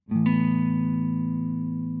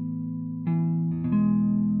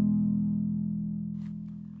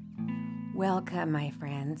Welcome, my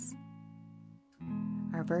friends.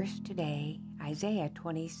 Our verse today, Isaiah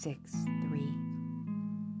 26:3.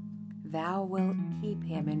 Thou wilt keep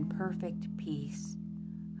him in perfect peace,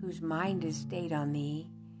 whose mind is stayed on thee,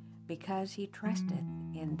 because he trusteth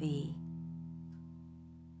in thee.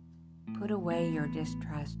 Put away your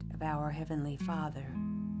distrust of our Heavenly Father.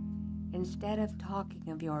 Instead of talking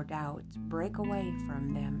of your doubts, break away from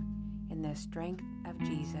them in the strength of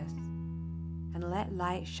Jesus, and let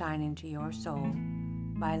light shine into your soul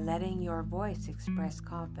by letting your voice express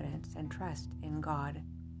confidence and trust in God.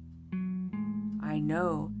 I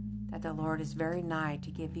know that the Lord is very nigh to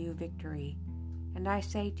give you victory, and I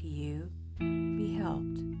say to you, be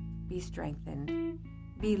helped, be strengthened,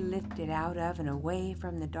 be lifted out of and away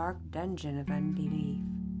from the dark dungeon of unbelief.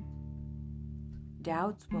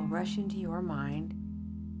 Doubts will rush into your mind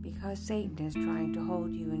because Satan is trying to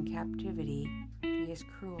hold you in captivity to his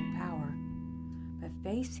cruel power. But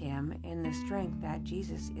face him in the strength that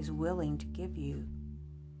Jesus is willing to give you.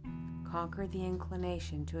 Conquer the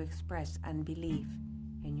inclination to express unbelief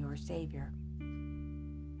in your Savior.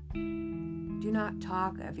 Do not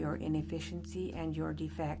talk of your inefficiency and your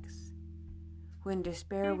defects. When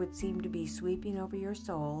despair would seem to be sweeping over your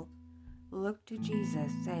soul, look to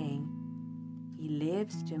Jesus, saying, He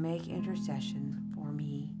lives to make intercession for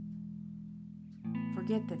me.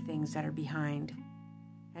 Forget the things that are behind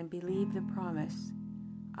and believe the promise,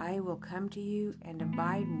 I will come to you and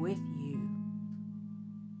abide with you.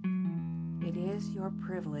 It is your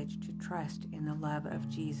privilege to trust in the love of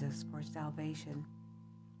Jesus for salvation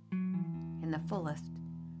in the fullest,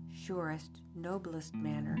 surest, noblest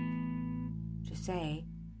manner. To say,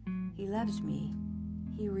 He loves me,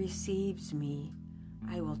 He receives me,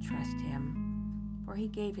 I will trust Him, for He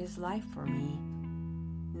gave His life for me.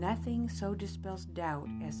 Nothing so dispels doubt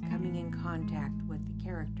as coming in contact with the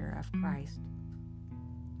character of Christ.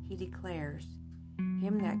 He declares,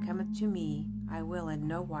 Him that cometh to me I will in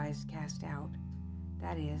no wise cast out.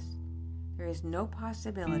 That is, there is no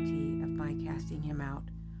possibility of my casting him out,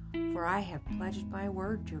 for I have pledged my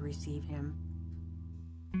word to receive him.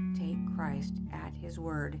 Take Christ at his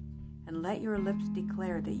word, and let your lips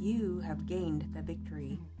declare that you have gained the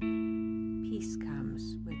victory. Peace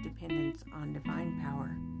comes with dependence on divine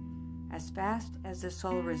power. As fast as the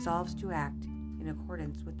soul resolves to act in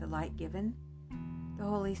accordance with the light given, the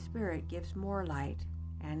Holy Spirit gives more light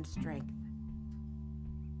and strength.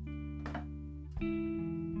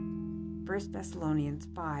 1 Thessalonians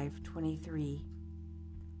 5:23.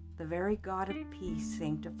 The very God of peace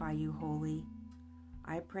sanctify you wholly.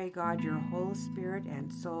 I pray God your whole spirit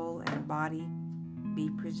and soul and body be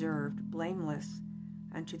preserved blameless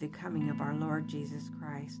unto the coming of our Lord Jesus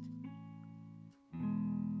Christ.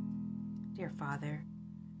 Dear Father,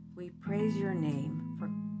 we praise your name for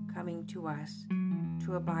coming to us,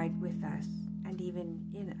 to abide with us, and even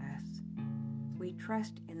in us. We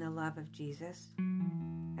trust in the love of Jesus,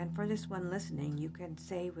 and for this one listening, you can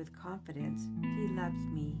say with confidence, He loves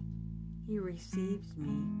me, He receives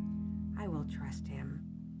me, I will trust Him,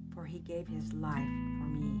 for He gave His life for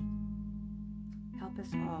me. Help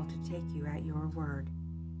us all to take you at your word,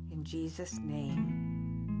 in Jesus' name.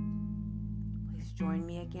 Please join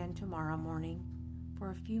me again tomorrow morning for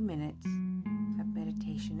a few minutes of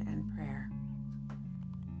meditation and prayer.